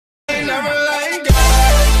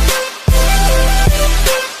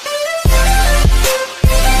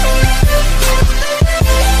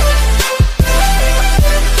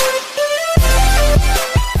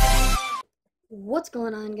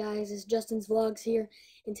going on, guys? It's Justin's Vlogs here,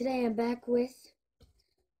 and today I'm back with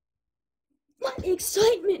my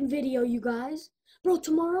excitement video, you guys. Bro,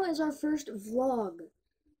 tomorrow is our first vlog.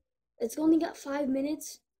 It's only got 5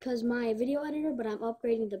 minutes because my video editor, but I'm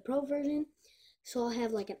upgrading the pro version, so I'll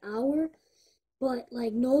have like an hour. But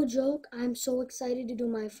like, no joke, I'm so excited to do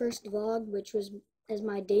my first vlog, which was as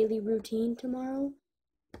my daily routine tomorrow.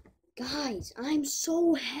 Guys, I'm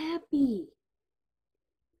so happy.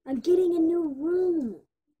 I'm getting a new room,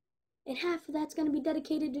 and half of that's going to be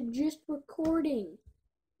dedicated to just recording.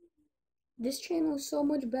 This channel is so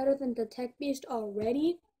much better than the Tech Beast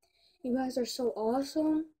already. You guys are so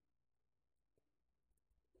awesome.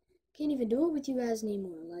 Can't even do it with you guys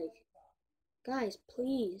anymore. Like, guys,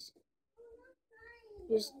 please.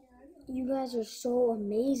 You guys are so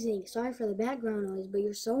amazing. Sorry for the background noise, but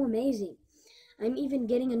you're so amazing. I'm even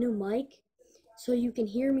getting a new mic so you can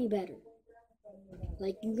hear me better.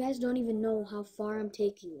 Like, you guys don't even know how far I'm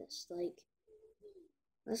taking this. Like,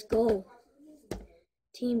 let's go.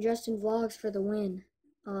 Team Justin Vlogs for the win.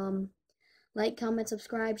 Like, comment,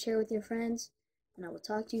 subscribe, share with your friends, and I will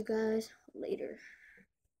talk to you guys later.